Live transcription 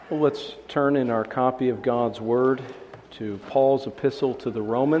Well, let's turn in our copy of God's Word to Paul's epistle to the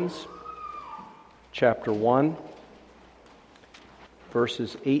Romans, chapter 1,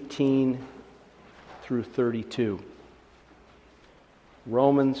 verses 18 through 32.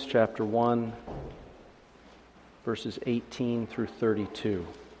 Romans chapter 1, verses 18 through 32.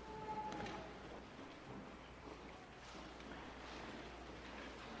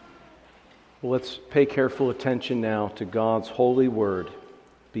 Well, let's pay careful attention now to God's holy word,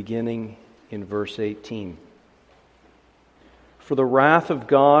 beginning in verse 18. For the wrath of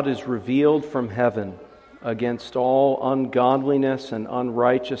God is revealed from heaven against all ungodliness and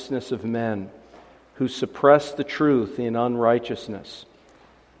unrighteousness of men, who suppress the truth in unrighteousness.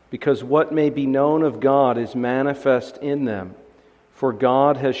 Because what may be known of God is manifest in them, for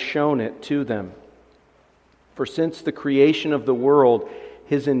God has shown it to them. For since the creation of the world,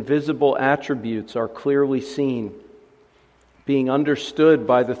 His invisible attributes are clearly seen, being understood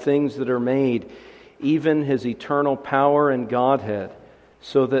by the things that are made, even His eternal power and Godhead,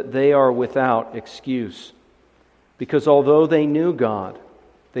 so that they are without excuse. Because although they knew God,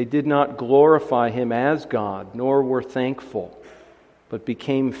 they did not glorify Him as God, nor were thankful, but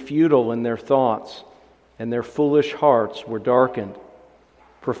became futile in their thoughts, and their foolish hearts were darkened.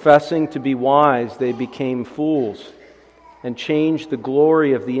 Professing to be wise, they became fools, and changed the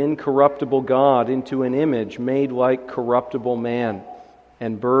glory of the incorruptible God into an image made like corruptible man,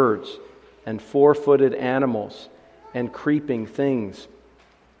 and birds, and four-footed animals, and creeping things.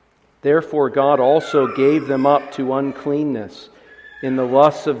 Therefore God also gave them up to uncleanness in the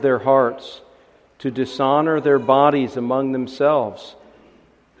lusts of their hearts, to dishonor their bodies among themselves,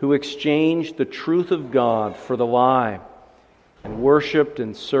 who exchanged the truth of God for the lie, and worshipped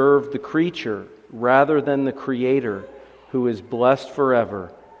and served the creature rather than the Creator, who is blessed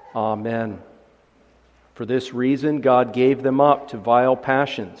forever. Amen. For this reason God gave them up to vile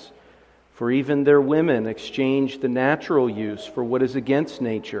passions, for even their women exchanged the natural use for what is against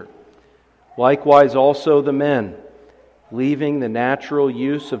nature. Likewise also the men, leaving the natural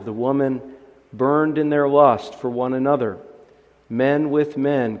use of the woman, burned in their lust for one another, men with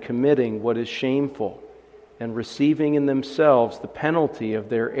men committing what is shameful, and receiving in themselves the penalty of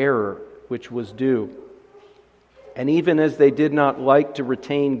their error which was due. And even as they did not like to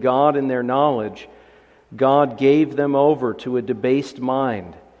retain God in their knowledge, God gave them over to a debased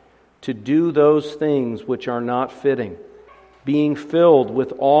mind, to do those things which are not fitting, being filled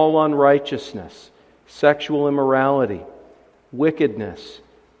with all unrighteousness, sexual immorality, wickedness,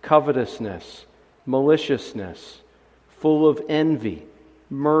 covetousness, maliciousness, full of envy,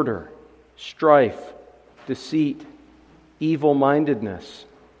 murder, strife, deceit, evil-mindedness.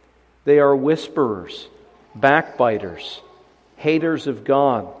 They are whisperers, backbiters, haters of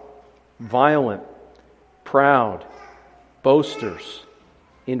God, violent, proud, boasters,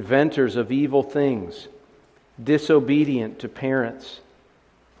 inventors of evil things, disobedient to parents,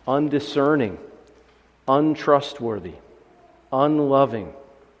 undiscerning, untrustworthy, unloving,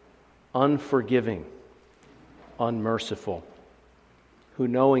 unforgiving, unmerciful, who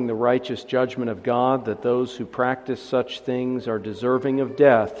knowing the righteous judgment of God, that those who practice such things are deserving of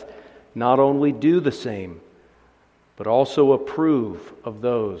death, not only do the same, but also approve of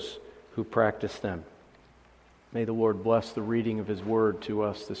those who practice them. May the Lord bless the reading of His Word to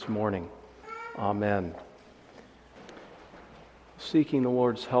us this morning. Amen. Seeking the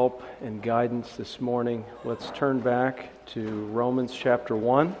Lord's help and guidance this morning, let's turn back to Romans chapter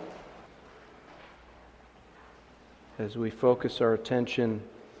 1 as we focus our attention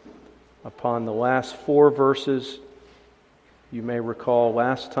upon the last 4 verses. You may recall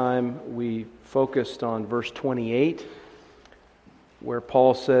last time we focused on verse 28, where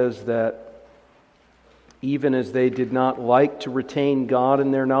Paul says that even as they did not like to retain God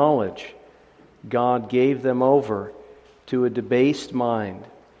in their knowledge, God gave them over to a debased mind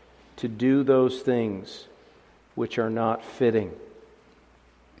to do those things which are not fitting.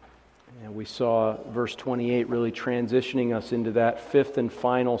 And we saw verse 28 really transitioning us into that 5th and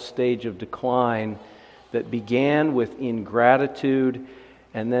final stage of decline that began with ingratitude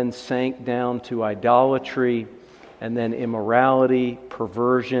and then sank down to idolatry and then immorality,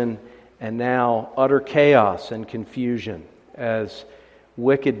 perversion, and now utter chaos and confusion as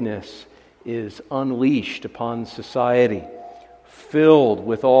wickedness is unleashed upon society, filled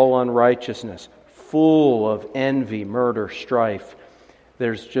with all unrighteousness, full of envy, murder, strife.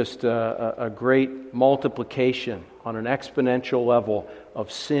 There's just a great multiplication on an exponential level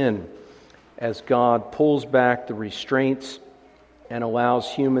of sin as God pulls back the restraints and allows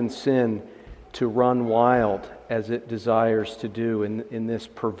human sin to run wild as it desires to do in this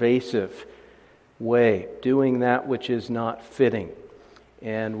pervasive way, doing that which is not fitting.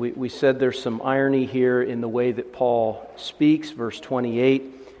 And we said there's some irony here in the way that Paul speaks. Verse 28,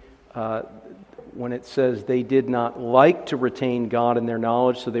 when it says they did not like to retain God in their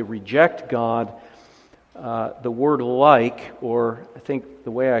knowledge, so they reject God. The word like, or I think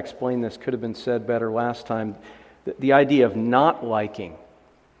the way I explained this could have been said better last time, the idea of not liking.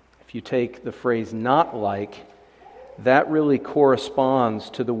 If you take the phrase not like, that really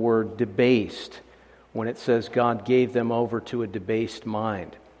corresponds to the word debased when it says God gave them over to a debased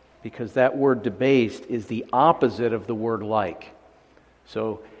mind. Because that word debased is the opposite of the word like.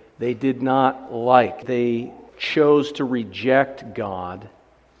 So they did not like. They chose to reject God,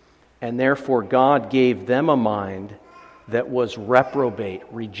 and therefore God gave them a mind that was reprobate,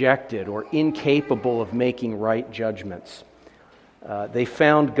 rejected, or incapable of making right judgments. They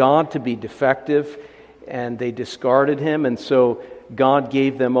found God to be defective, and they discarded Him, and so God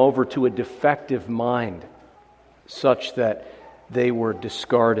gave them over to a defective mind, such that they were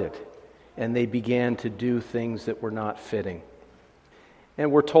discarded, and they began to do things that were not fitting.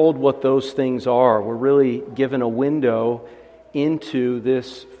 And we're told what those things are. We're really given a window into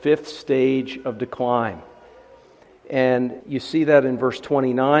this fifth stage of decline. And you see that in verse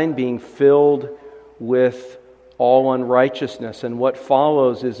 29, being filled with all unrighteousness. And what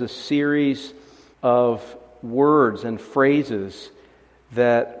follows is a series of words and phrases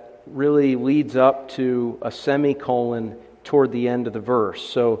that really leads up to a semicolon toward the end of the verse.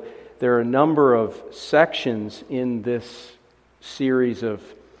 So there are a number of sections in this series of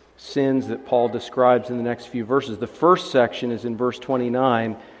sins that Paul describes in the next few verses. The first section is in verse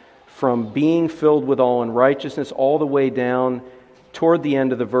 29, from being filled with all unrighteousness all the way down toward the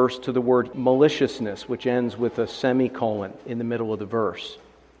end of the verse to the word maliciousness, which ends with a semicolon in the middle of the verse.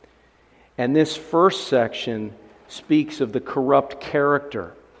 And this first section speaks of the corrupt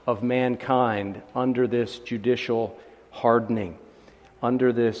character of mankind under this judicial hardening,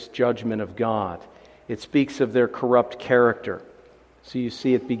 under this judgment of God. It speaks of their corrupt character. So you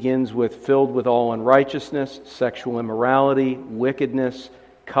see it begins with filled with all unrighteousness, sexual immorality, wickedness,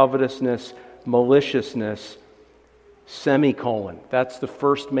 covetousness, maliciousness, semicolon. That's the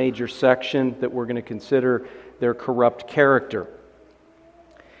first major section that we're going to consider their corrupt character.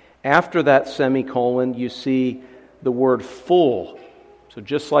 After that semicolon, you see the word full. So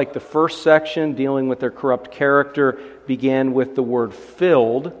just like the first section dealing with their corrupt character began with the word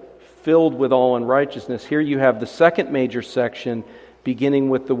filled with all unrighteousness, here you have the second major section beginning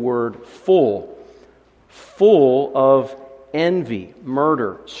with the word full of envy,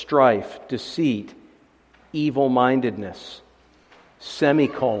 murder, strife, deceit, evil-mindedness,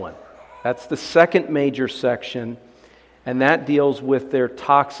 semicolon. That's the second major section, and that deals with their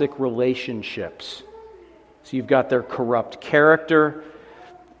toxic relationships. So you've got their corrupt character.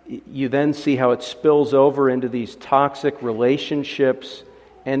 You then see how it spills over into these toxic relationships,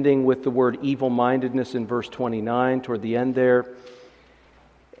 ending with the word evil-mindedness in verse 29 toward the end there.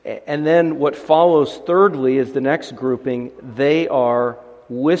 And then what follows thirdly is the next grouping. They are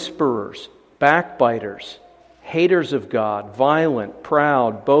whisperers, backbiters, haters of God, violent,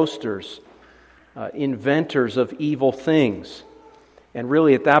 proud, boasters, inventors of evil things. And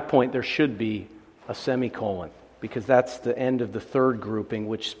really at that point there should be a semicolon, because that's the end of the third grouping,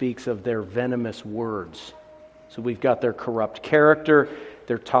 which speaks of their venomous words. So we've got their corrupt character,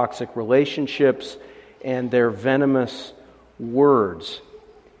 their toxic relationships, and their venomous words.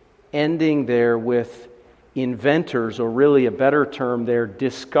 Ending there with inventors, or really a better term, they're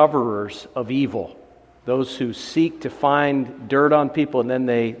discoverers of evil. Those who seek to find dirt on people and then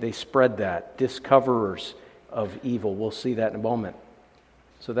they spread that. Discoverers of evil. We'll see that in a moment.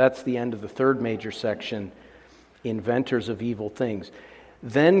 So that's the end of the third major section, inventors of evil things.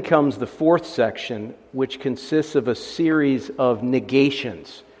 Then comes the fourth section, which consists of a series of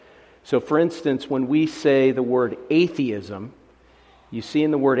negations. So for instance, when we say the word atheism, you see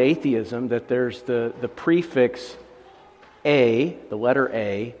in the word atheism that there's the prefix A, the letter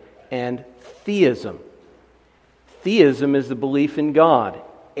A, and theism. Theism is the belief in God.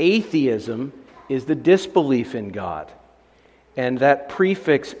 Atheism is the disbelief in God. And that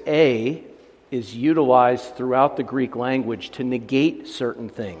prefix A is utilized throughout the Greek language to negate certain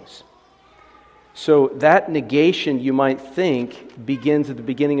things. So that negation, you might think, begins at the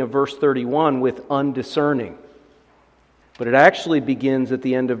beginning of verse 31 with undiscerning. But it actually begins at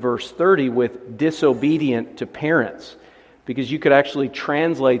the end of verse 30 with disobedient to parents, because you could actually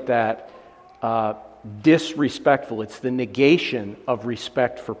translate that disrespectful. It's the negation of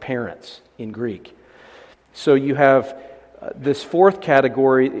respect for parents in Greek. So you have this fourth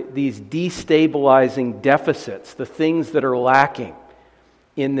category, these destabilizing deficits, the things that are lacking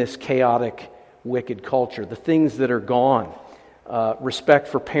in this chaotic, wicked culture, the things that are gone. Respect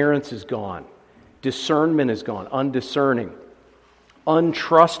for parents is gone. Discernment is gone. Undiscerning.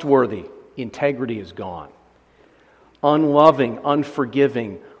 Untrustworthy. Integrity is gone. Unloving,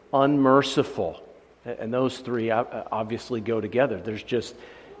 unforgiving, unmerciful. And those three obviously go together. There's just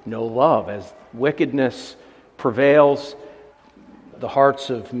no love. As wickedness prevails, the hearts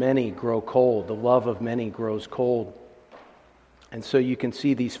of many grow cold. The love of many grows cold. And so you can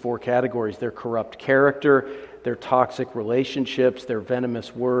see these four categories. Their corrupt character, their toxic relationships, their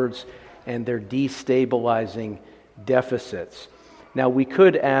venomous words, and their destabilizing deficits. Now we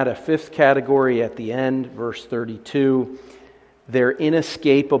could add a fifth category at the end, verse 32, their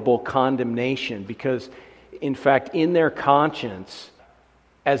inescapable condemnation, because in fact in their conscience,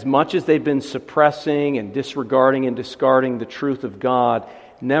 as much as they've been suppressing and disregarding and discarding the truth of God,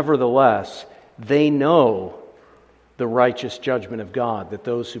 nevertheless, they know the righteous judgment of God, that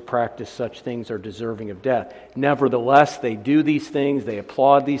those who practice such things are deserving of death. Nevertheless, they do these things, they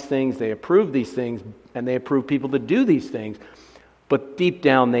applaud these things, they approve these things, and they approve people to do these things. But deep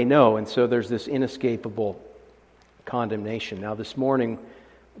down they know, and so there's this inescapable condemnation. Now this morning,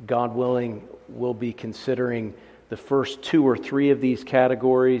 God willing, we'll be considering the first two or three of these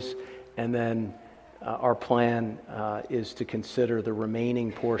categories, and then our plan is to consider the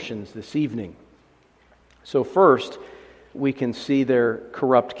remaining portions this evening. So first, we can see their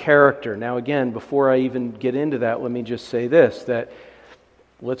corrupt character. Now again, before I even get into that, let me just say this, that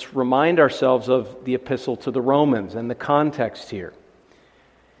let's remind ourselves of the epistle to the Romans and the context here.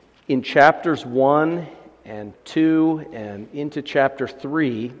 In chapters 1 and 2 and into chapter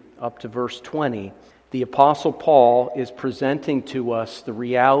 3, up to verse 20, the Apostle Paul is presenting to us the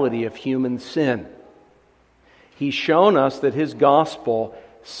reality of human sin. He's shown us that his gospel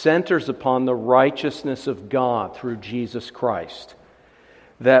centers upon the righteousness of God through Jesus Christ.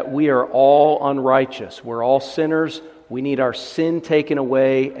 That we are all unrighteous. We're all sinners. We need our sin taken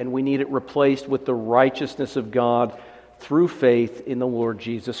away, and we need it replaced with the righteousness of God through faith in the Lord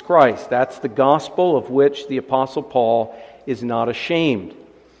Jesus Christ. That's the gospel of which the Apostle Paul is not ashamed.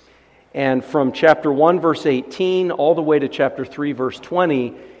 And from chapter 1, verse 18, all the way to chapter 3, verse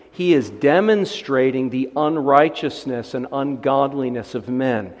 20, he is demonstrating the unrighteousness and ungodliness of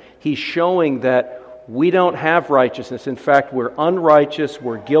men. He's showing that we don't have righteousness. In fact, we're unrighteous,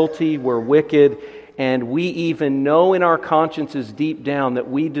 we're guilty, we're wicked, and we even know in our consciences deep down that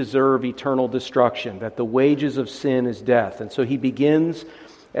we deserve eternal destruction, that the wages of sin is death. And so he begins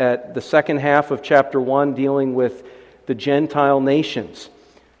at the second half of chapter 1 dealing with the Gentile nations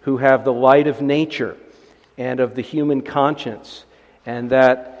who have the light of nature and of the human conscience, and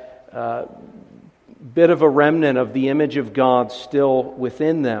that bit of a remnant of the image of God still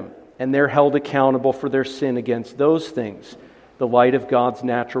within them, and they're held accountable for their sin against those things, the light of God's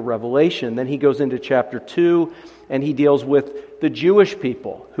natural revelation. Then he goes into chapter 2, and he deals with the Jewish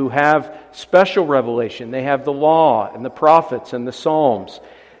people who have special revelation. They have the law and the prophets and the Psalms.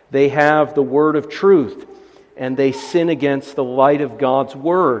 They have the word of truth, and they sin against the light of God's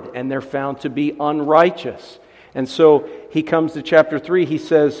word, and they're found to be unrighteous. And so he comes to chapter 3, he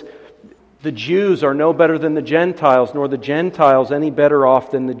says, the Jews are no better than the Gentiles, nor the Gentiles any better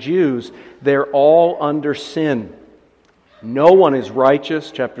off than the Jews. They're all under sin. No one is righteous,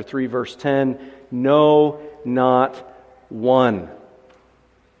 chapter 3, verse 10. No, not one.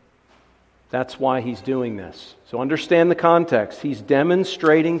 That's why he's doing this. So understand the context. He's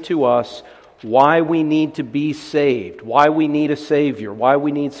demonstrating to us why we need to be saved, why we need a Savior, why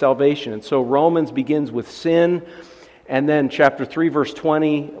we need salvation. And so Romans begins with sin, and then chapter 3, verse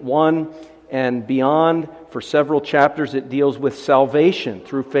 21 and beyond, for several chapters, it deals with salvation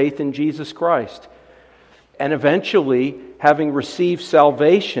through faith in Jesus Christ. And eventually, having received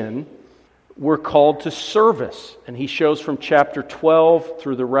salvation, we're called to service. And he shows from chapter 12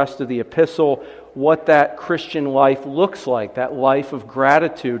 through the rest of the epistle what that Christian life looks like, that life of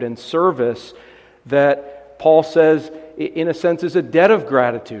gratitude and service that Paul says, in a sense, is a debt of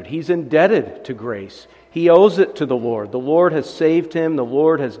gratitude. He's indebted to grace. He owes it to the Lord. The Lord has saved him. The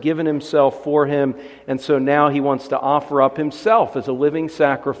Lord has given himself for him. And so now he wants to offer up himself as a living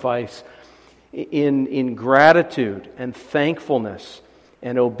sacrifice in gratitude and thankfulness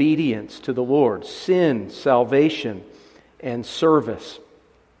and obedience to the Lord. Sin, salvation, and service.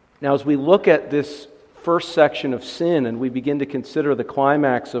 Now, as we look at this first section of sin and we begin to consider the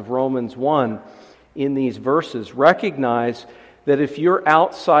climax of Romans 1 in these verses, recognize that if you're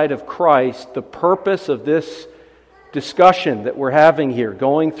outside of Christ, the purpose of this discussion that we're having here,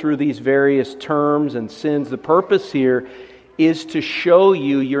 going through these various terms and sins, the purpose here is to show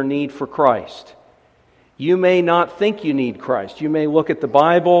you your need for Christ. You may not think you need Christ. You may look at the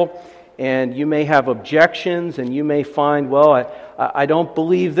Bible and you may have objections, and you may find, well, I don't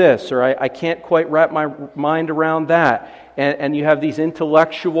believe this, or I can't quite wrap my mind around that. And you have these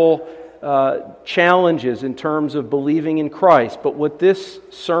intellectual challenges in terms of believing in Christ. But what this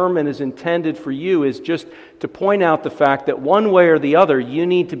sermon is intended for you is just to point out the fact that one way or the other, you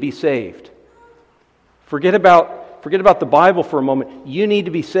need to be saved. Forget about the Bible for a moment. You need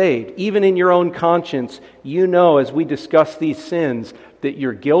to be saved. Even in your own conscience, you know, as we discuss these sins, that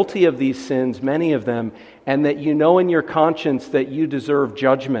you're guilty of these sins, many of them, and that you know in your conscience that you deserve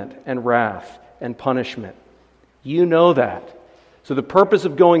judgment and wrath and punishment. You know that. So the purpose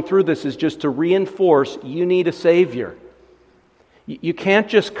of going through this is just to reinforce you need a Savior. You can't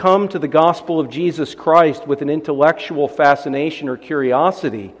just come to the gospel of Jesus Christ with an intellectual fascination or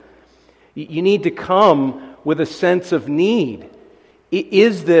curiosity. You need to come with a sense of need.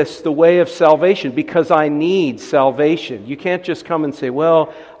 Is this the way of salvation? Because I need salvation. You can't just come and say,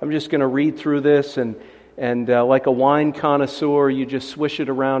 well, I'm just going to read through this and like a wine connoisseur, you just swish it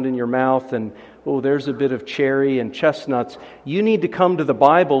around in your mouth and, oh, there's a bit of cherry and chestnuts. You need to come to the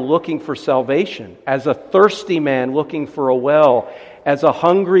Bible looking for salvation, as a thirsty man looking for a well, as a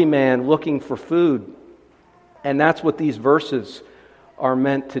hungry man looking for food. And that's what these verses are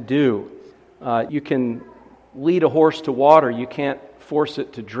meant to do. You can lead a horse to water. You can't force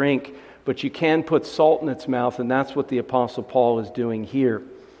it to drink, but you can put salt in its mouth, and that's what the Apostle Paul is doing here.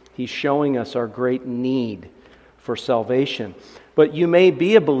 He's showing us our great need for salvation. But you may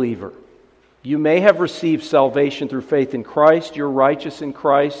be a believer. You may have received salvation through faith in Christ. You're righteous in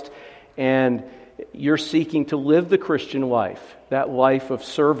Christ, and you're seeking to live the Christian life, that life of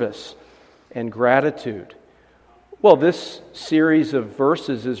service and gratitude. Well, this series of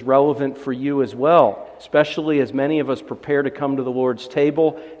verses is relevant for you as well, especially as many of us prepare to come to the Lord's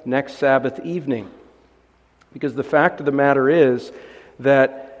table next Sabbath evening. Because the fact of the matter is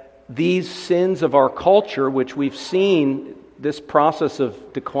that these sins of our culture, which we've seen this process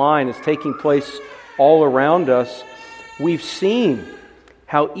of decline is taking place all around us, we've seen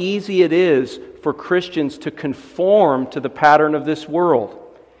how easy it is for Christians to conform to the pattern of this world.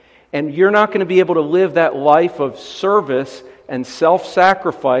 And you're not going to be able to live that life of service and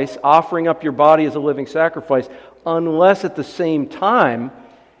self-sacrifice, offering up your body as a living sacrifice, unless at the same time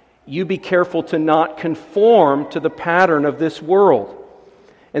you be careful to not conform to the pattern of this world.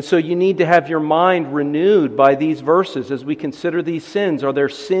 And so you need to have your mind renewed by these verses as we consider these sins. Are there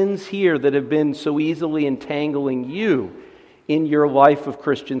sins here that have been so easily entangling you in your life of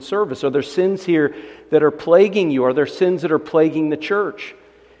Christian service? Are there sins here that are plaguing you? Are there sins that are plaguing the church?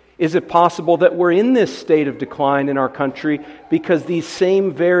 Is it possible that we're in this state of decline in our country because these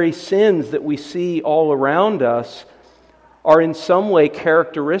same very sins that we see all around us are in some way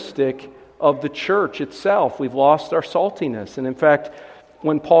characteristic of the church itself? We've lost our saltiness. And in fact,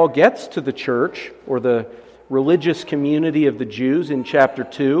 when Paul gets to the church, or the religious community of the Jews in chapter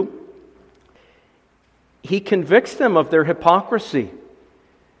 2, he convicts them of their hypocrisy.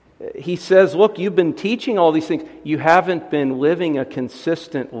 He says, look, you've been teaching all these things. You haven't been living a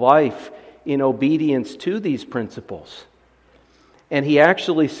consistent life in obedience to these principles. And he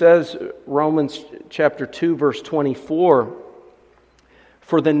actually says, Romans chapter 2, verse 24,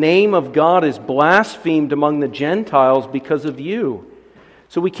 for the name of God is blasphemed among the Gentiles because of you.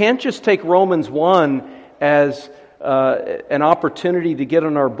 So we can't just take Romans 1 as an opportunity to get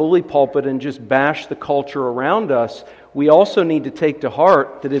on our bully pulpit and just bash the culture around us. We also need to take to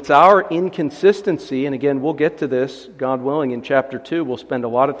heart that it's our inconsistency, and again, we'll get to this, God willing, in chapter 2. We'll spend a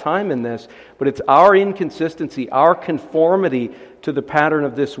lot of time in this, but it's our inconsistency, our conformity to the pattern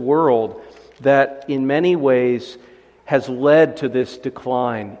of this world that in many ways has led to this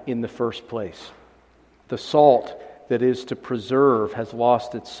decline in the first place. The salt that is to preserve has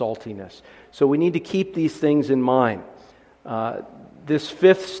lost its saltiness. So we need to keep these things in mind. This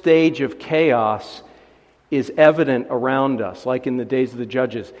fifth stage of chaos is evident around us, like in the days of the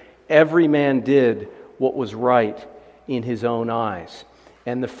judges. Every man did what was right in his own eyes.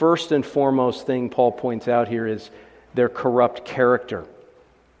 And the first and foremost thing Paul points out here is their corrupt character.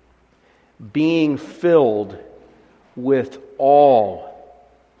 Being filled with all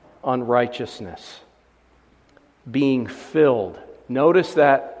unrighteousness. Being filled. Notice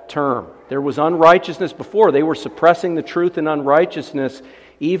that term. There was unrighteousness before. They were suppressing the truth in unrighteousness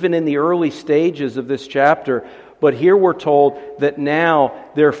even in the early stages of this chapter. But here we're told that now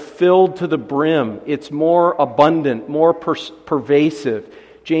they're filled to the brim. It's more abundant, more pervasive.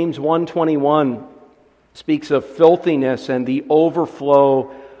 James 1:21 speaks of filthiness and the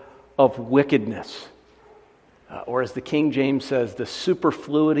overflow of wickedness. Or as the King James says, the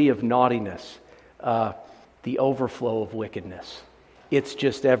superfluity of naughtiness. The overflow of wickedness. it's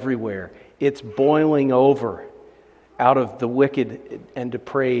just everywhere. It's boiling over out of the wicked and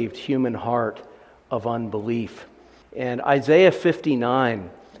depraved human heart of unbelief. And Isaiah 59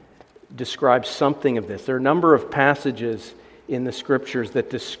 describes something of this. There are a number of passages in the Scriptures that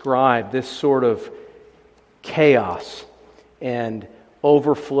describe this sort of chaos and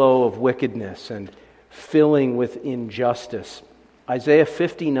overflow of wickedness and filling with injustice. Isaiah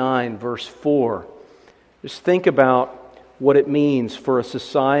 59 verse 4. Just think about what it means for a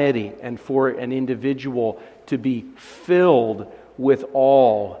society and for an individual to be filled with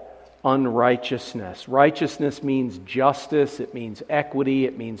all unrighteousness. Righteousness means justice, it means equity,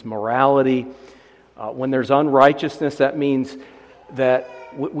 it means morality. When there's unrighteousness, that means that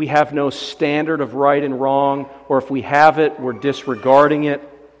we have no standard of right and wrong, or if we have it, we're disregarding it.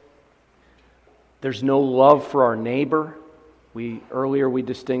 There's no love for our neighbor. Earlier we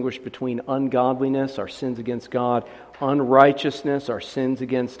distinguished between ungodliness, our sins against God, unrighteousness, our sins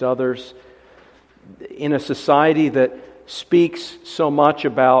against others. In a society that speaks so much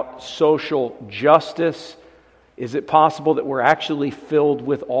about social justice, is it possible that we're actually filled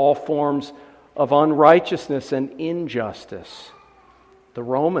with all forms of unrighteousness and injustice? The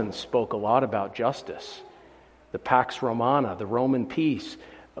Romans spoke a lot about justice, the Pax Romana, the Roman peace.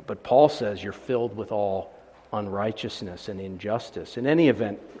 But Paul says you're filled with all unrighteousness and injustice. In any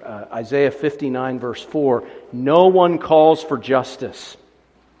event, Isaiah 59 verse 4, no one calls for justice,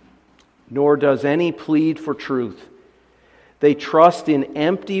 nor does any plead for truth. They trust in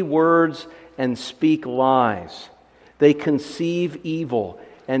empty words and speak lies. They conceive evil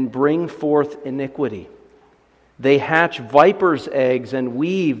and bring forth iniquity. They hatch vipers' eggs and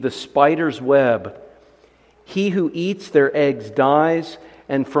weave the spider's web. He who eats their eggs dies,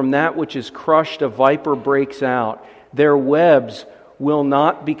 and from that which is crushed a viper breaks out. Their webs will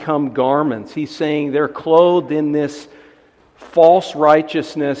not become garments. He's saying they're clothed in this false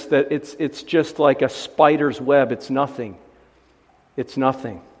righteousness that it's just like a spider's web. It's nothing. It's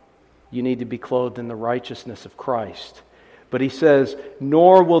nothing. You need to be clothed in the righteousness of Christ. But he says,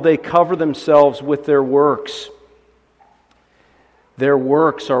 nor will they cover themselves with their works. Their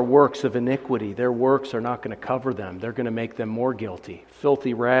works are works of iniquity. Their works are not going to cover them. They're going to make them more guilty.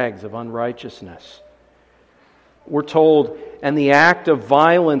 Filthy rags of unrighteousness. We're told, and the act of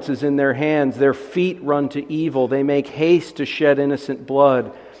violence is in their hands. Their feet run to evil. They make haste to shed innocent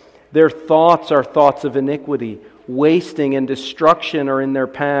blood. Their thoughts are thoughts of iniquity. Wasting and destruction are in their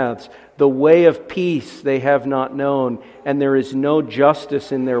paths. The way of peace they have not known, and there is no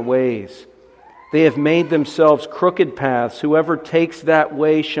justice in their ways. They have made themselves crooked paths. Whoever takes that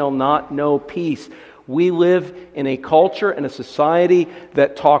way shall not know peace. We live in a culture and a society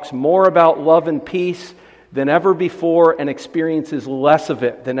that talks more about love and peace than ever before and experiences less of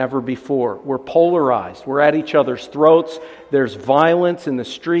it than ever before. We're polarized. We're at each other's throats. There's violence in the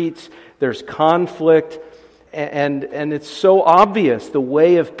streets. There's conflict. And it's so obvious, the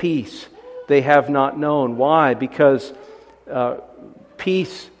way of peace they have not known. Why? Because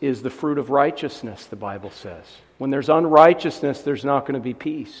peace is the fruit of righteousness, the Bible says. When there's unrighteousness, there's not going to be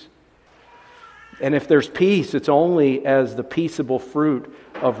peace. And if there's peace, it's only as the peaceable fruit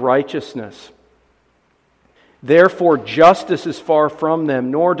of righteousness. Therefore, justice is far from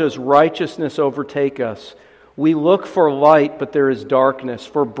them, nor does righteousness overtake us. We look for light, but there is darkness,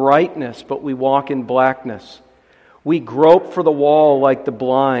 for brightness, but we walk in blackness. We grope for the wall like the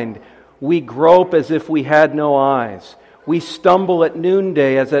blind. We grope as if we had no eyes. We stumble at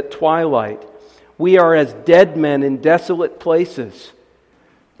noonday as at twilight. We are as dead men in desolate places.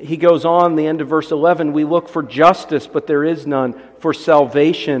 He goes on, the end of verse 11, we look for justice, but there is none, for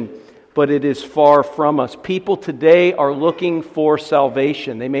salvation, but it is far from us. People today are looking for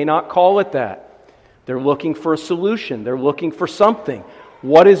salvation. They may not call it that. They're looking for a solution. They're looking for something.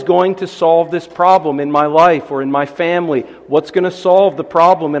 What is going to solve this problem in my life or in my family? What's going to solve the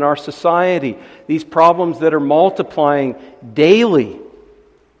problem in our society? These problems that are multiplying daily.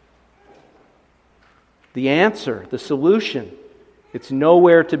 The answer, the solution, it's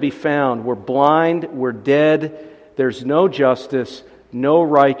nowhere to be found. We're blind, we're dead, there's no justice, no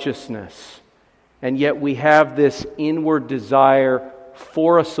righteousness. And yet we have this inward desire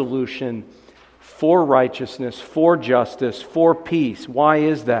for a solution, for righteousness, for justice, for peace. Why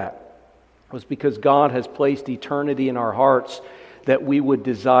is that? It was because God has placed eternity in our hearts that we would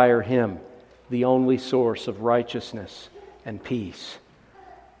desire Him, the only source of righteousness and peace.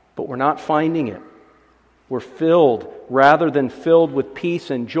 But we're not finding it. We're filled, rather than filled with peace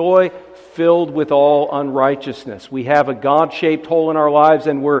and joy, filled with all unrighteousness. We have a God-shaped hole in our lives,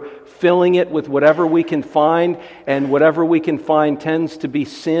 and we're filling it with whatever we can find, and whatever we can find tends to be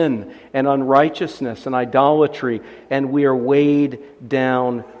sin and unrighteousness and idolatry, and we are weighed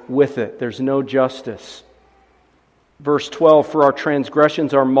down with it. There's no justice. Verse 12, for our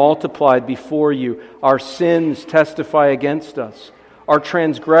transgressions are multiplied before you, our sins testify against us. Our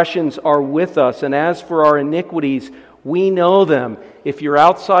transgressions are with us, and as for our iniquities, we know them. If you're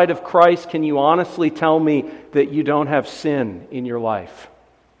outside of Christ, can you honestly tell me that you don't have sin in your life?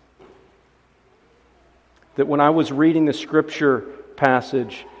 That when I was reading the scripture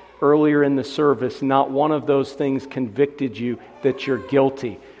passage earlier in the service, not one of those things convicted you that you're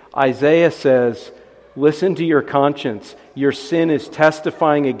guilty. Isaiah says, listen to your conscience. Your sin is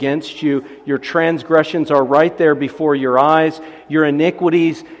testifying against you. Your transgressions are right there before your eyes. Your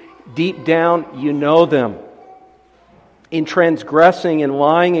iniquities, deep down, you know them. In transgressing and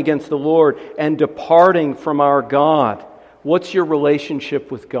lying against the Lord and departing from our God. What's your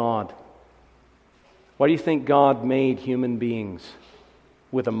relationship with God? Why do you think God made human beings?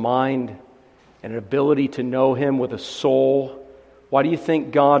 With a mind and an ability to know Him, with a soul? Why do you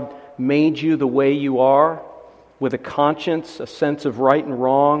think God made you the way you are? With a conscience, a sense of right and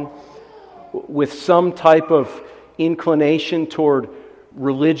wrong? With some type of inclination toward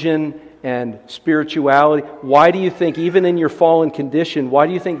religion and spirituality? Why do you think, even in your fallen condition, why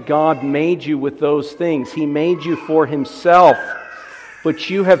do you think God made you with those things? He made you for Himself,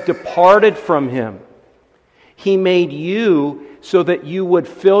 but you have departed from Him. He made you so that you would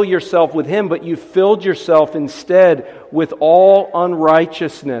fill yourself with Him, but you filled yourself instead with all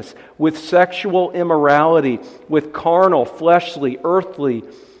unrighteousness, with sexual immorality, with carnal, fleshly, earthly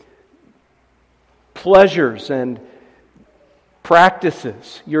pleasures and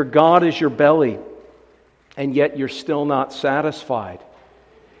practices. Your God is your belly, and yet you're still not satisfied.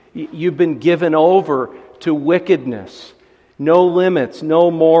 You've been given over to wickedness, no limits,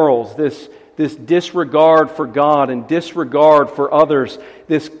 no morals, this disregard for God and disregard for others,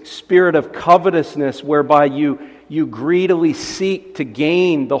 this spirit of covetousness whereby you greedily seek to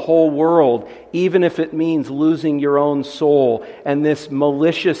gain the whole world, even if it means losing your own soul, and this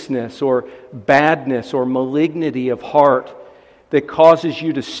maliciousness or badness or malignity of heart that causes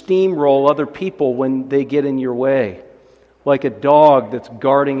you to steamroll other people when they get in your way, like a dog that's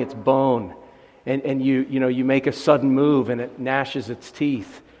guarding its bone, and you make a sudden move and it gnashes its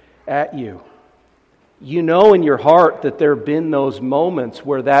teeth at you. You know in your heart that there have been those moments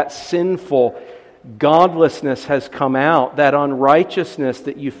where that sinful godlessness has come out, that unrighteousness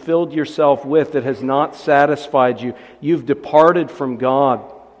that you filled yourself with that has not satisfied you. You've departed from God.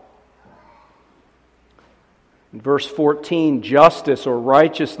 In verse 14, justice or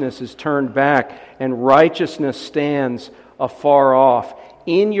righteousness is turned back, and righteousness stands afar off.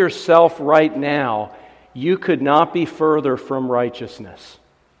 In yourself right now, you could not be further from righteousness.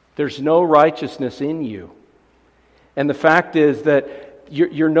 There's no righteousness in you. And the fact is that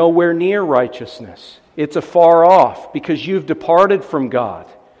you're nowhere near righteousness. It's afar off because you've departed from God.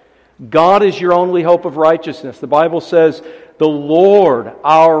 God is your only hope of righteousness. The Bible says, the Lord,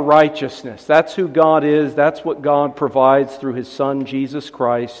 our righteousness. That's who God is. That's what God provides through His Son, Jesus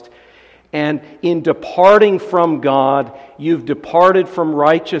Christ. And in departing from God, you've departed from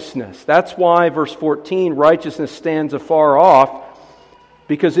righteousness. That's why, verse 14, righteousness stands afar off.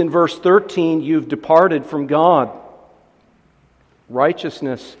 Because in verse 13, you've departed from God.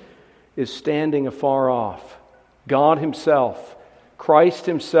 Righteousness is standing afar off. God Himself, Christ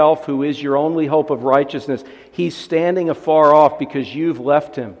Himself, who is your only hope of righteousness, He's standing afar off because you've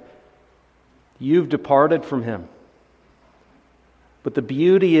left Him. You've departed from Him. But the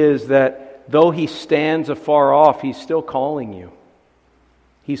beauty is that though He stands afar off, He's still calling you.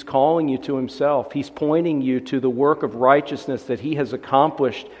 He's calling you to Himself. He's pointing you to the work of righteousness that He has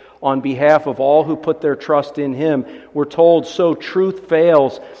accomplished on behalf of all who put their trust in Him. We're told, so truth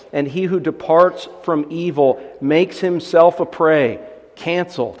fails, and he who departs from evil makes himself a prey.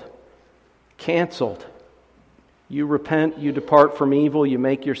 Canceled. Canceled. You repent, you depart from evil, you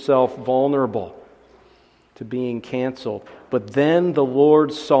make yourself vulnerable to being canceled. But then the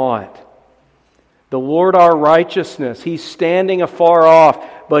Lord saw it. The Lord our righteousness, He's standing afar off,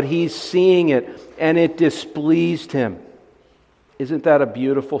 but He's seeing it, and it displeased Him. Isn't that a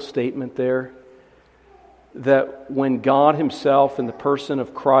beautiful statement there? That when God Himself, in the person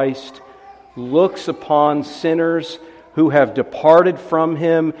of Christ, looks upon sinners who have departed from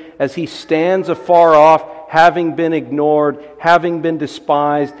Him, as He stands afar off, having been ignored, having been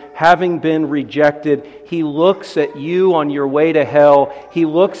despised, having been rejected. He looks at you on your way to hell. He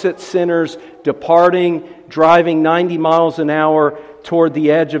looks at sinners departing, driving 90 miles an hour toward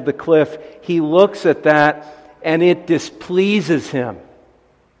the edge of the cliff. He looks at that and it displeases him.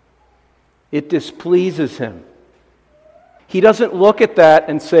 It displeases him. He doesn't look at that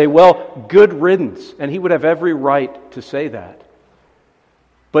and say, well, good riddance. And he would have every right to say that.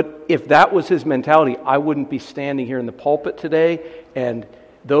 But if that was his mentality, I wouldn't be standing here in the pulpit today. And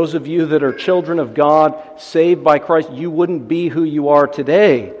those of you that are children of God, saved by Christ, you wouldn't be who you are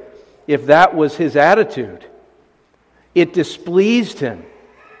today if that was his attitude. It displeased him.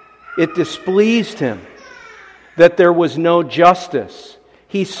 It displeased him that there was no justice.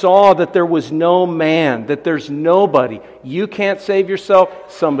 He saw that there was no man, that there's nobody. You can't save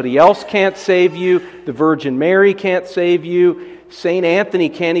yourself. Somebody else can't save you. The Virgin Mary can't save you. St. Anthony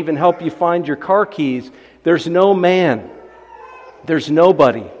can't even help you find your car keys. There's no man. There's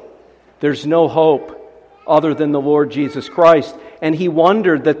nobody. There's no hope other than the Lord Jesus Christ. And he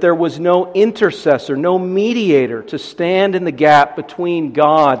wondered that there was no intercessor, no mediator to stand in the gap between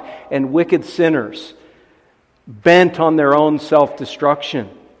God and wicked sinners, bent on their own self-destruction.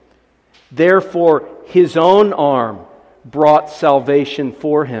 Therefore, his own arm brought salvation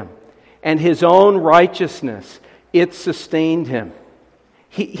for him, and his own righteousness, it sustained him.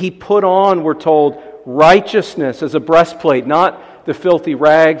 He put on, we're told, righteousness as a breastplate, not the filthy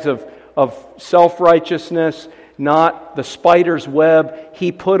rags of self-righteousness, not the spider's web.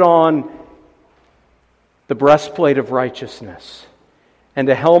 He put on the breastplate of righteousness and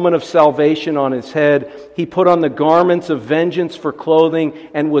a helmet of salvation on his head. He put on the garments of vengeance for clothing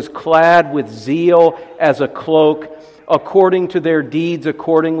and was clad with zeal as a cloak. According to their deeds,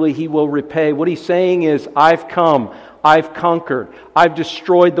 accordingly he will repay. What he's saying is, I've come, I've conquered, I've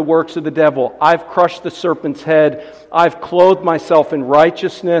destroyed the works of the devil, I've crushed the serpent's head, I've clothed myself in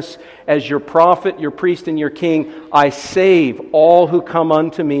righteousness as your prophet, your priest, and your king. I save all who come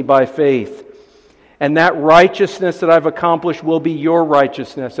unto me by faith. And that righteousness that I've accomplished will be your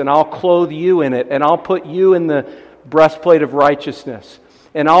righteousness, and I'll clothe you in it, and I'll put you in the breastplate of righteousness,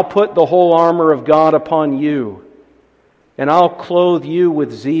 and I'll put the whole armor of God upon you, and I'll clothe you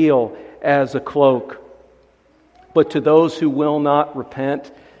with zeal as a cloak. But to those who will not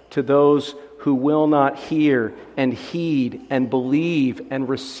repent, to those who will not hear and heed and believe and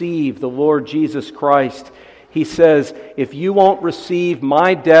receive the Lord Jesus Christ, he says, if you won't receive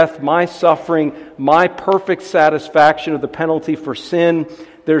my death, my suffering, my perfect satisfaction of the penalty for sin,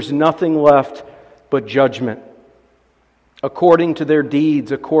 there's nothing left but judgment. According to their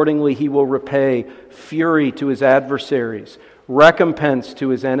deeds, accordingly he will repay fury to his adversaries, recompense to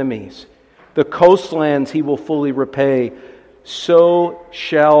his enemies. The coastlands he will fully repay. So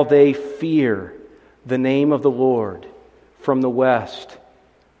shall they fear the name of the Lord from the west,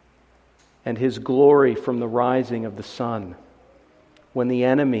 and his glory from the rising of the sun. When the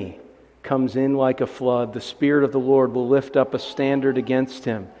enemy comes in like a flood, the Spirit of the Lord will lift up a standard against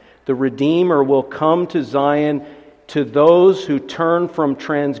him. The Redeemer will come to Zion. To those who turn from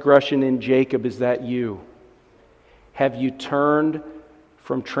transgression in Jacob, is that you? Have you turned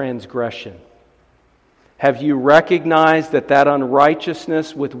from transgression? Have you recognized that that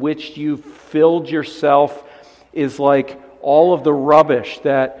unrighteousness with which you filled yourself is like all of the rubbish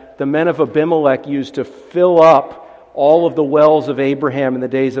that the men of Abimelech used to fill up all of the wells of Abraham in the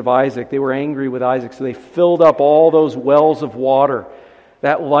days of Isaac? They were angry with Isaac, so they filled up all those wells of water,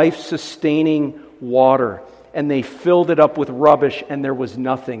 that life-sustaining water, and they filled it up with rubbish, and there was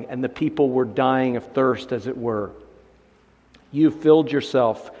nothing, and the people were dying of thirst, as it were. You filled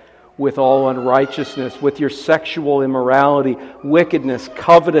yourself with all unrighteousness, with your sexual immorality, wickedness,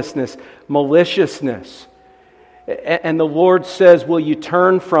 covetousness, maliciousness. And the Lord says, will you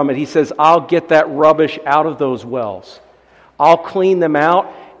turn from it? He says, I'll get that rubbish out of those wells. I'll clean them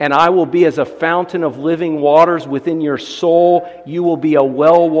out, and I will be as a fountain of living waters within your soul. You will be a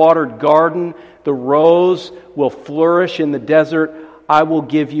well-watered garden. The rose will flourish in the desert. I will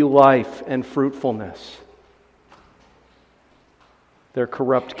give you life and fruitfulness. Their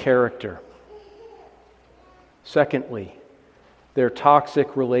corrupt character. Secondly, their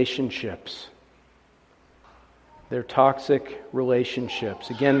toxic relationships. Their toxic relationships.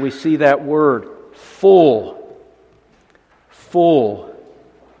 Again, we see that word, full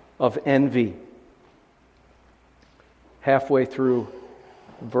of envy. Halfway through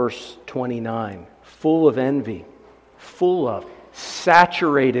verse 29. Full of envy. Full of.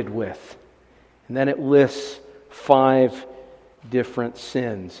 Saturated with. And then it lists 5 different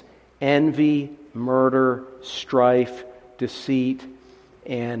sins: envy, murder, strife, deceit,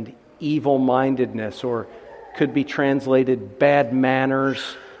 and evil-mindedness, or could be translated bad manners,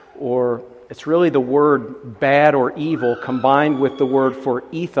 or it's really the word bad or evil combined with the word for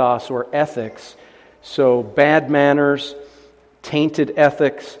ethos or ethics. So bad manners, tainted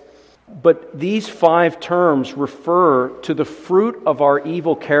ethics. But these 5 terms refer to the fruit of our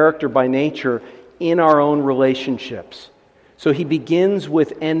evil character by nature in our own relationships. So he begins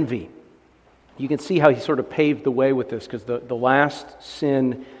with envy. You can see how he sort of paved the way with this, because the last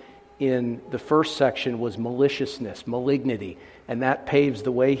sin in the first section was maliciousness, malignity, and that paves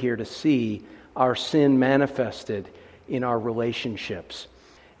the way here to see our sin manifested in our relationships.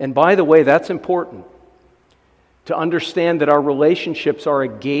 And by the way, that's important, to understand that our relationships are a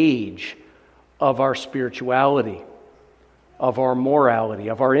gauge of our spirituality, of our morality,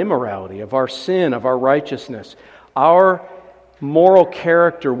 of our immorality, of our sin, of our righteousness. Our moral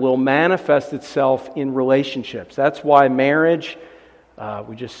character will manifest itself in relationships. That's why marriage,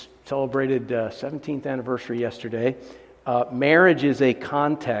 we just celebrated 17th anniversary yesterday. Marriage is a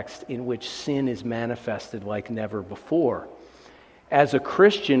context in which sin is manifested like never before. As a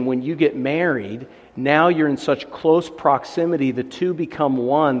Christian, when you get married, now you're in such close proximity, the two become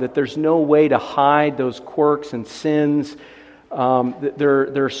one, that there's no way to hide those quirks and sins.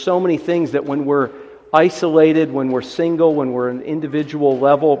 There are so many things that when we're isolated, when we're single, when we're an individual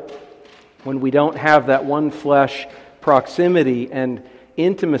level, when we don't have that one flesh proximity and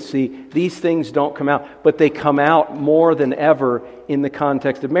intimacy, these things don't come out, but they come out more than ever in the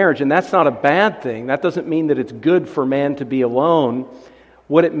context of marriage. And that's not a bad thing. That doesn't mean that it's good for man to be alone.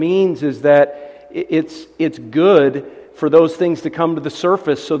 What it means is that it's good for those things to come to the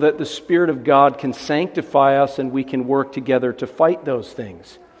surface so that the Spirit of God can sanctify us and we can work together to fight those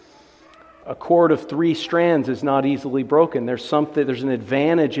things. A cord of 3 strands is not easily broken. There's an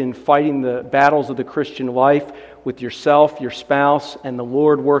advantage in fighting the battles of the Christian life with yourself, your spouse, and the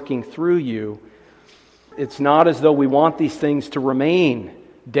Lord working through you. It's not as though we want these things to remain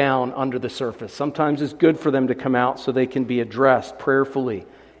down under the surface. Sometimes it's good for them to come out so they can be addressed prayerfully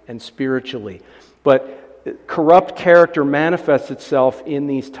and spiritually. But corrupt character manifests itself in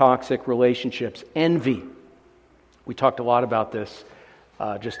these toxic relationships. Envy. We talked a lot about this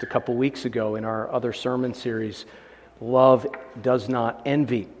just a couple weeks ago in our other sermon series. Love does not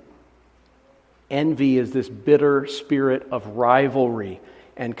envy. Envy is this bitter spirit of rivalry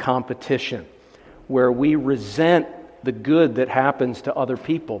and competition, where we resent the good that happens to other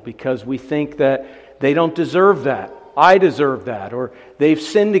people because we think that they don't deserve that. I deserve that, or they've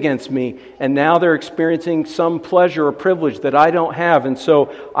sinned against me, and now they're experiencing some pleasure or privilege that I don't have, and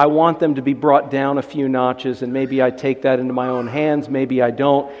so I want them to be brought down a few notches, and maybe I take that into my own hands, maybe I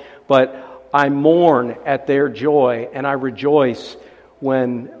don't, but I mourn at their joy, and I rejoice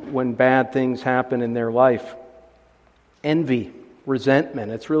when bad things happen in their life. Envy,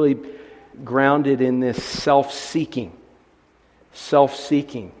 resentment, it's really grounded in this self-seeking.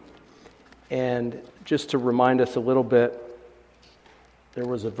 And just to remind us a little bit, there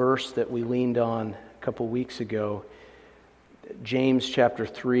was a verse that we leaned on a couple weeks ago, James chapter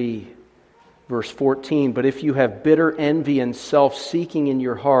 3, verse 14. But if you have bitter envy and self-seeking in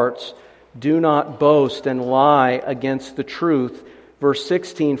your hearts, do not boast and lie against the truth. Verse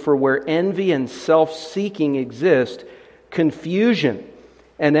 16, for where envy and self-seeking exist, confusion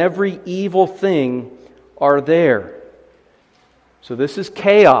and every evil thing are there. So this is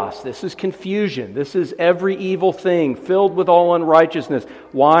chaos, this is confusion, this is every evil thing filled with all unrighteousness.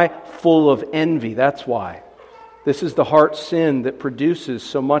 Why? Full of envy, that's why. This is the heart sin that produces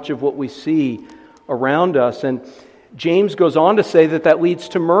so much of what we see around us. And James goes on to say that leads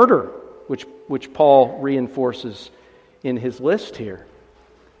to murder, which Paul reinforces in his list here.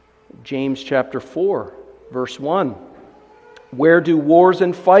 James chapter 4, verse 1. Where do wars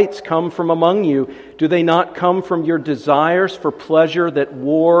and fights come from among you? Do they not come from your desires for pleasure that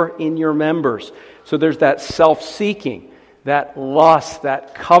war in your members? So there's that self-seeking, that lust,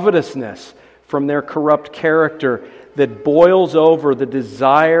 that covetousness from their corrupt character that boils over the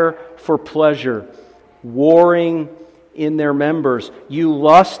desire for pleasure, warring in their members. You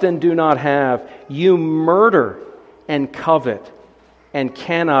lust and do not have. You murder and covet and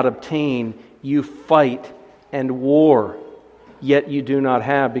cannot obtain. You fight and war, yet you do not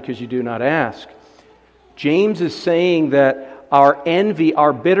have because you do not ask. James is saying that our envy,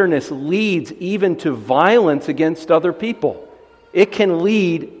 our bitterness leads even to violence against other people. It can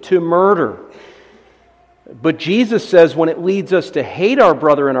lead to murder. But Jesus says when it leads us to hate our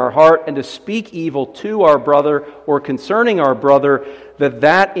brother in our heart and to speak evil to our brother or concerning our brother,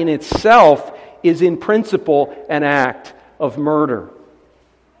 that in itself is in principle an act of murder.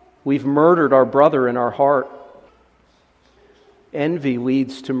 We've murdered our brother in our heart. Envy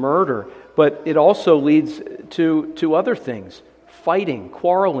leads to murder. but it also leads to other things. Fighting,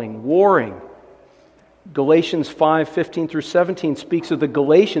 quarreling, warring. Galatians 5:15 through 17 speaks of the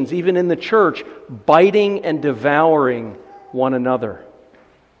Galatians, even in the church, biting and devouring one another.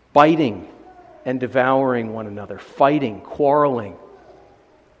 Biting and devouring one another. Fighting, quarreling,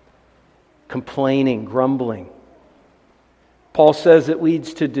 complaining, grumbling. Paul says it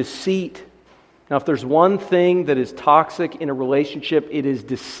leads to deceit. Now, if there's one thing that is toxic in a relationship, it is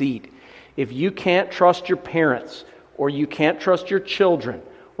deceit. If you can't trust your parents, or you can't trust your children,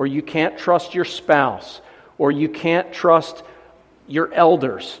 or you can't trust your spouse, or you can't trust your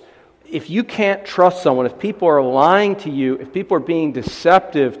elders, if you can't trust someone, if people are lying to you, if people are being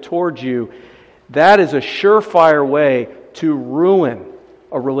deceptive towards you, that is a surefire way to ruin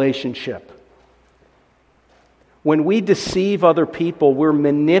a relationship. When we deceive other people, we're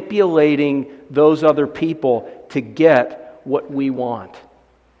manipulating those other people to get what we want.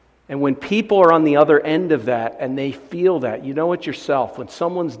 And when people are on the other end of that and they feel that, you know it yourself, when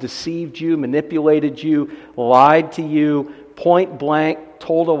someone's deceived you, manipulated you, lied to you, point blank,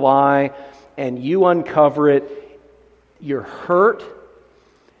 told a lie, and you uncover it, you're hurt,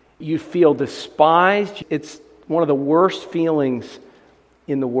 you feel despised. It's one of the worst feelings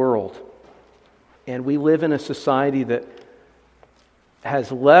in the world. And we live in a society that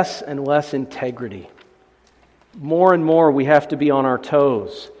has less and less integrity. More and more we have to be on our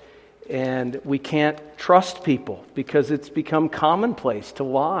toes. And we can't trust people because it's become commonplace to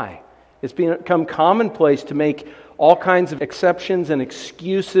lie. It's become commonplace to make all kinds of exceptions and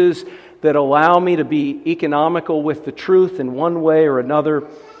excuses that allow me to be economical with the truth in one way or another.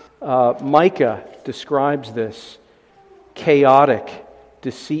 Micah describes this chaotic,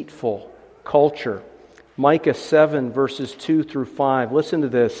 deceitful culture. Micah 7, verses 2 through 5. Listen to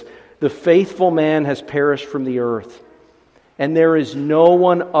this. The faithful man has perished from the earth, and there is no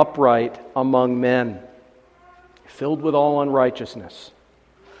one upright among men, filled with all unrighteousness.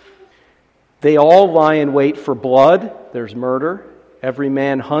 They all lie in wait for blood. There's murder. Every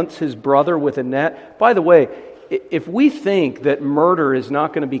man hunts his brother with a net. By the way, if we think that murder is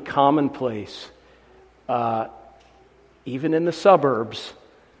not going to be commonplace, even in the suburbs,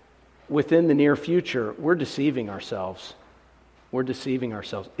 within the near future, we're deceiving ourselves. We're deceiving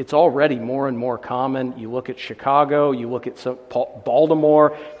ourselves. It's already more and more common. You look at Chicago, you look at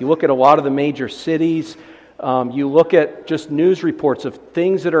Baltimore, you look at a lot of the major cities, you look at just news reports of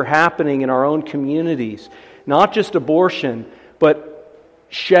things that are happening in our own communities. Not just abortion, but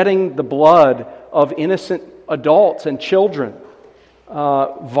shedding the blood of innocent adults and children.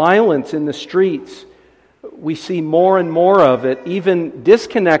 Violence in the streets. We see more and more of it, even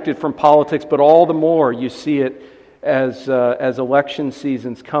disconnected from politics, but all the more you see it as election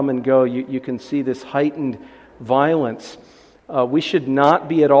seasons come and go. You can see this heightened violence. We should not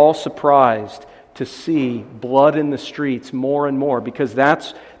be at all surprised to see blood in the streets more and more, because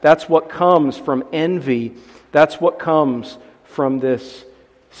that's what comes from envy. That's what comes from this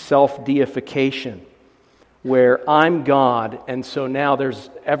self-deification, where I'm God, and so now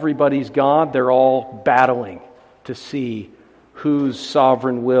everybody's God. They're all battling to see whose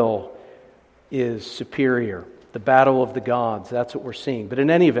sovereign will is superior. The battle of the gods, that's what we're seeing. But in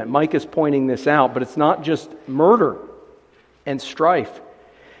any event, Mike is pointing this out, but it's not just murder and strife.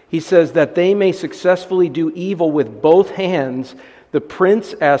 He says that they may successfully do evil with both hands. The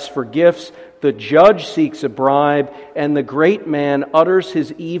prince asks for gifts, the judge seeks a bribe, and the great man utters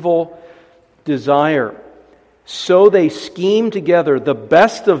his evil desire. So they scheme together, the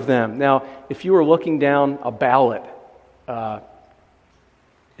best of them. Now, if you were looking down a ballot, in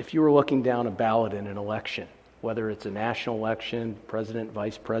an election, whether it's a national election, president,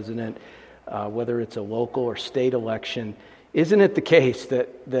 vice president, whether it's a local or state election, isn't it the case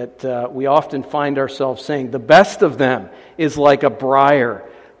that we often find ourselves saying, the best of them is like a briar,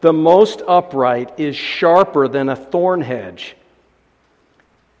 the most upright is sharper than a thorn hedge.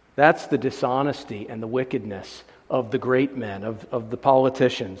 That's the dishonesty and the wickedness of the great men, of the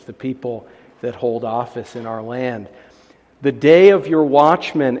politicians, the people that hold office in our land. The day of your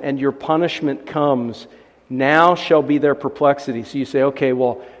watchmen and your punishment comes. Now shall be their perplexity. So you say, okay,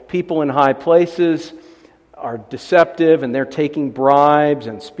 well, people in high places are deceptive and they're taking bribes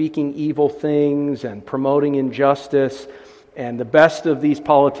and speaking evil things and promoting injustice. And the best of these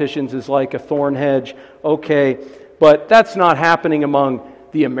politicians is like a thorn hedge. Okay, but that's not happening among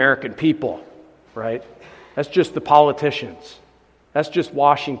the American people, right? That's just the politicians. That's just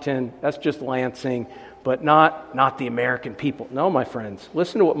Washington. That's just Lansing. But not the American people. No, my friends.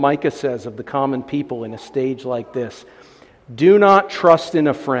 Listen to what Micah says of the common people in a stage like this. Do not trust in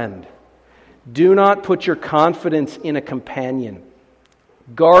a friend. Do not put your confidence in a companion.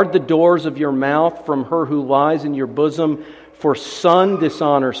 Guard the doors of your mouth from her who lies in your bosom, for son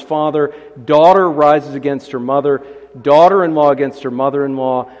dishonors father, daughter rises against her mother, daughter-in-law against her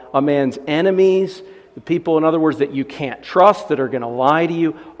mother-in-law. A man's enemies, the people, in other words, that you can't trust, that are going to lie to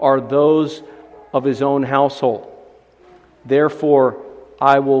you, are those of his own household. Therefore,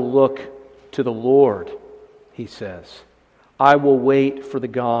 I will look to the Lord, he says. I will wait for the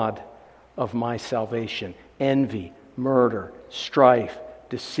God of my salvation. Envy, murder, strife,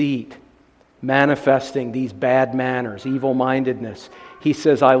 deceit, manifesting these bad manners, evil-mindedness. He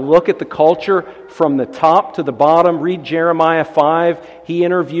says, I look at the culture from the top to the bottom. Read Jeremiah 5. He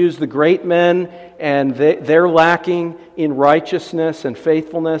interviews the great men, and they're lacking in righteousness and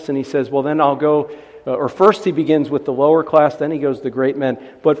faithfulness. And he says, well, then I'll go, or first he begins with the lower class, then he goes to the great men.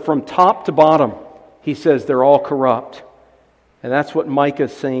 But from top to bottom, he says they're all corrupt. And that's what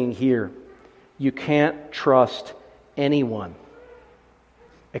Micah's saying here. You can't trust anyone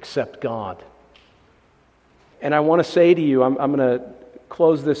except God. And I want to say to you, I'm going to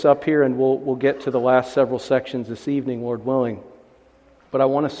close this up here, and we'll get to the last several sections this evening, Lord willing. But I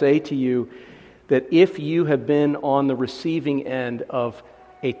want to say to you that if you have been on the receiving end of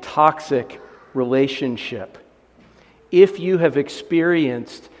a toxic relationship, if you have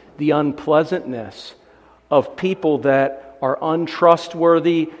experienced the unpleasantness of people that are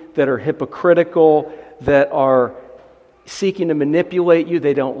untrustworthy, that are hypocritical, that are seeking to manipulate you,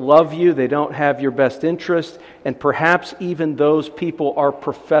 they don't love you, they don't have your best interest, and perhaps even those people are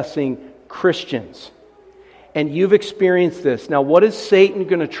professing Christians. And you've experienced this. Now, what is Satan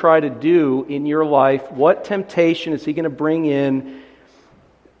going to try to do in your life? What temptation is he going to bring in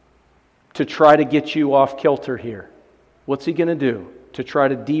to try to get you off kilter here? What's he going to do to try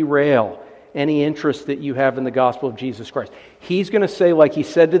to derail any interest that you have in the gospel of Jesus Christ? He's going to say, like he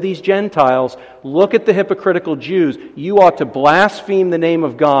said to these Gentiles, look at the hypocritical Jews. You ought to blaspheme the name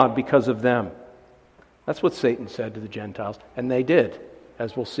of God because of them. That's what Satan said to the Gentiles, and they did,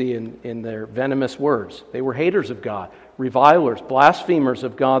 as we'll see in their venomous words. They were haters of God, revilers, blasphemers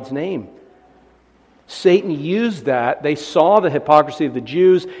of God's name. Satan used that. They saw the hypocrisy of the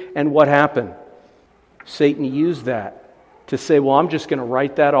Jews, and what happened? Satan used that to say, well, I'm just going to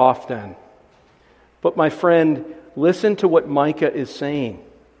write that off then. But my friend, listen to what Micah is saying.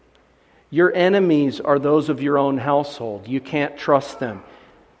 Your enemies are those of your own household. You can't trust them.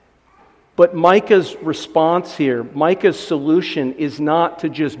 But Micah's response here, Micah's solution is not to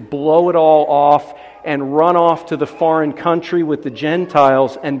just blow it all off and run off to the foreign country with the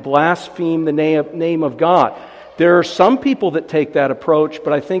Gentiles and blaspheme the name of God. There are some people that take that approach,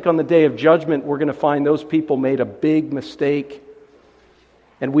 but I think on the day of judgment we're going to find those people made a big mistake,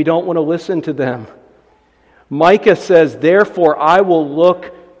 and we don't want to listen to them. Micah says, therefore I will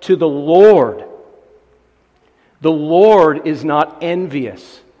look to the Lord. The Lord is not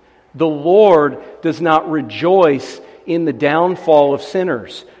envious. The Lord does not rejoice in the downfall of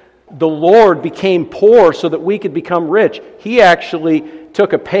sinners. The Lord became poor so that we could become rich. He actually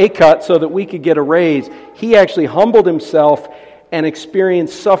took a pay cut so that we could get a raise. He actually humbled himself and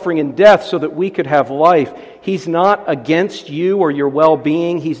experienced suffering and death so that we could have life. He's not against you or your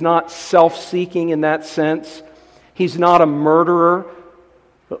well-being. He's not self-seeking in that sense. He's not a murderer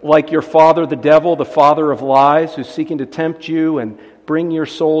like your father, the devil, the father of lies, who's seeking to tempt you and bring your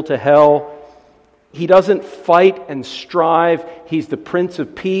soul to hell. He doesn't fight and strive. He's the Prince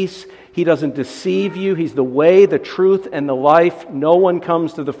of Peace. He doesn't deceive you. He's the way, the truth, and the life. No one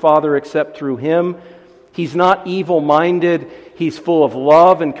comes to the Father except through Him. He's not evil-minded. He's full of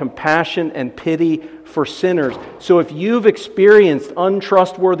love and compassion and pity for sinners. So if you've experienced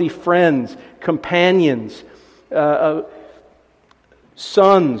untrustworthy friends, companions,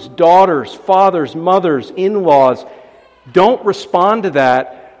 sons, daughters, fathers, mothers, in-laws, don't respond to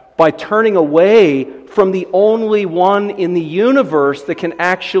that by turning away from the only one in the universe that can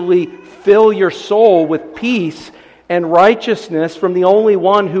actually fill your soul with peace and righteousness, from the only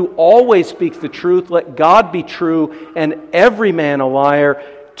one who always speaks the truth. Let God be true and every man a liar.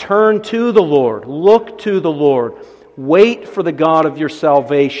 Turn to the Lord. Look to the Lord. Wait for the God of your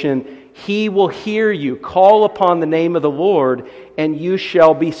salvation. He will hear you. Call upon the name of the Lord, and you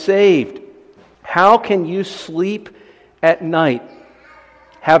shall be saved. How can you sleep at night?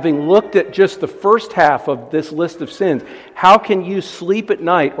 Having looked at just the first half of this list of sins, how can you sleep at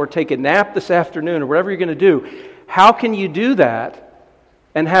night or take a nap this afternoon or whatever you're going to do? How can you do that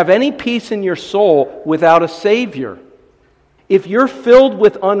and have any peace in your soul without a Savior? If you're filled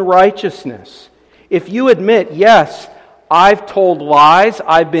with unrighteousness, if you admit, yes, I've told lies,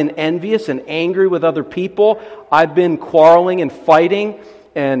 I've been envious and angry with other people, I've been quarreling and fighting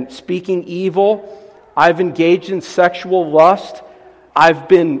and speaking evil, I've engaged in sexual lust, I've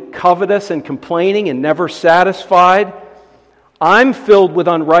been covetous and complaining and never satisfied. I'm filled with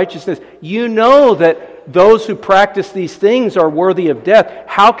unrighteousness. You know that those who practice these things are worthy of death.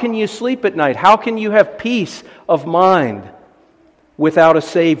 How can you sleep at night? How can you have peace of mind without a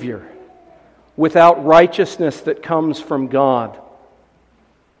Savior, without righteousness that comes from God?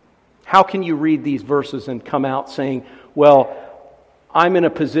 How can you read these verses and come out saying, well, I'm in a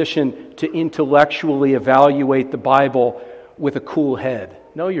position to intellectually evaluate the Bible with a cool head?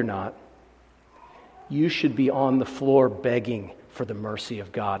 No, you're not. You should be on the floor begging for the mercy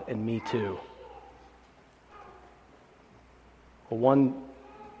of God, and me too. One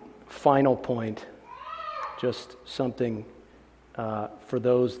final point, just something for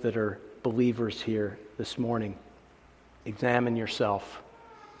those that are believers here this morning. Examine yourself.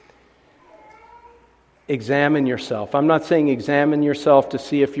 Examine yourself. I'm not saying examine yourself to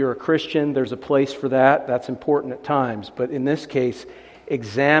see if you're a Christian. There's a place for that. That's important at times. But in this case,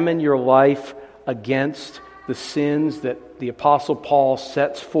 examine your life against the sins that the Apostle Paul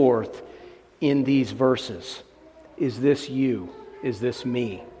sets forth in these verses. Is this you? Is this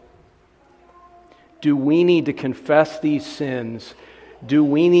me? Do we need to confess these sins? Do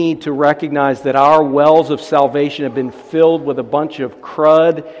we need to recognize that our wells of salvation have been filled with a bunch of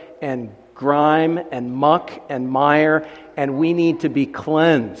crud and grime and muck and mire, and we need to be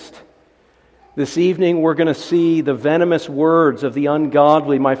cleansed? This evening we're going to see the venomous words of the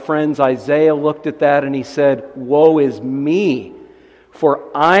ungodly. My friends, Isaiah looked at that and he said, "Woe is me, for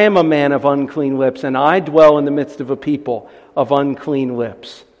I am a man of unclean lips, and I dwell in the midst of a people of unclean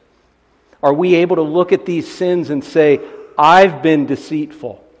lips." Are we able to look at these sins and say, I've been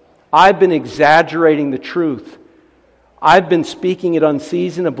deceitful. I've been exaggerating the truth. I've been speaking it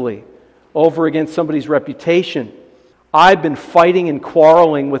unseasonably over against somebody's reputation. I've been fighting and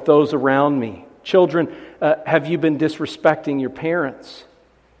quarreling with those around me. Children, have you been disrespecting your parents?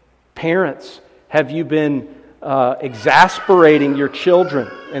 Parents, have you been exasperating your children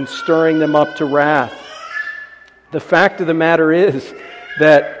and stirring them up to wrath? The fact of the matter is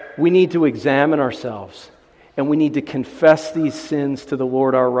that we need to examine ourselves, and we need to confess these sins to the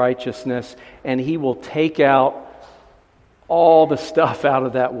Lord our righteousness, and He will take out all the stuff out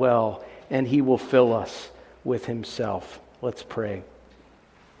of that well, and He will fill us with Himself. Let's pray.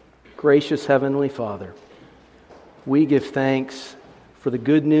 Gracious Heavenly Father, we give thanks for the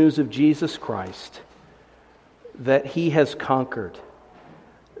good news of Jesus Christ, that He has conquered,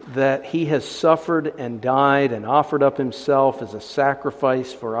 that He has suffered and died and offered up Himself as a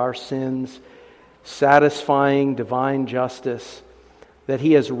sacrifice for our sins, satisfying divine justice, that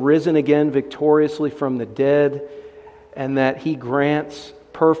He has risen again victoriously from the dead, and that He grants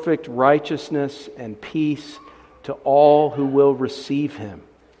perfect righteousness and peace to all who will receive Him,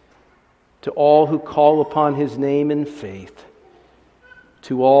 to all who call upon His name in faith,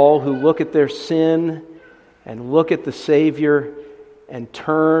 to all who look at their sin and look at the Savior and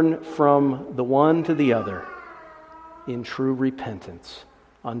turn from the one to the other in true repentance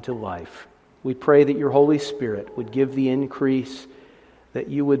unto life. We pray that your Holy Spirit would give the increase, that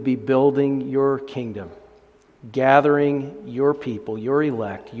you would be building your kingdom, gathering your people, your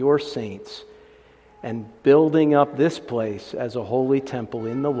elect, your saints, and building up this place as a holy temple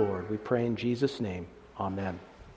in the Lord. We pray in Jesus' name. Amen.